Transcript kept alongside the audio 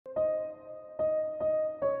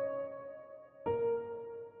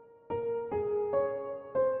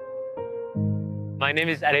My name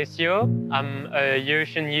is Alessio. I'm a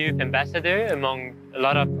Eurocean youth ambassador among a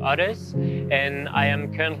lot of others, and I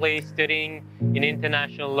am currently studying in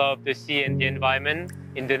international law of the sea and the environment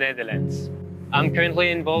in the Netherlands. I'm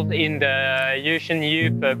currently involved in the Eurocean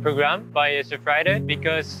Youth program by Surfrider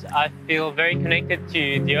because I feel very connected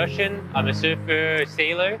to the ocean. I'm a surfer,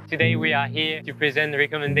 sailor. Today we are here to present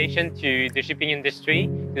recommendation to the shipping industry,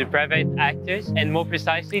 to the private actors, and more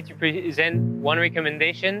precisely to present one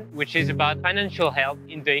recommendation which is about financial help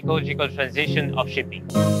in the ecological transition of shipping.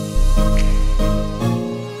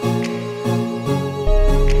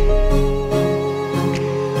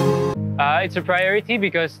 It's a priority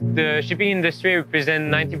because the shipping industry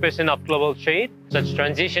represents 90% of global trade. Such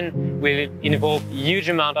transition will involve a huge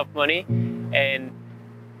amount of money, and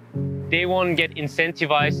they won't get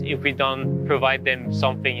incentivized if we don't provide them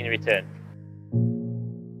something in return.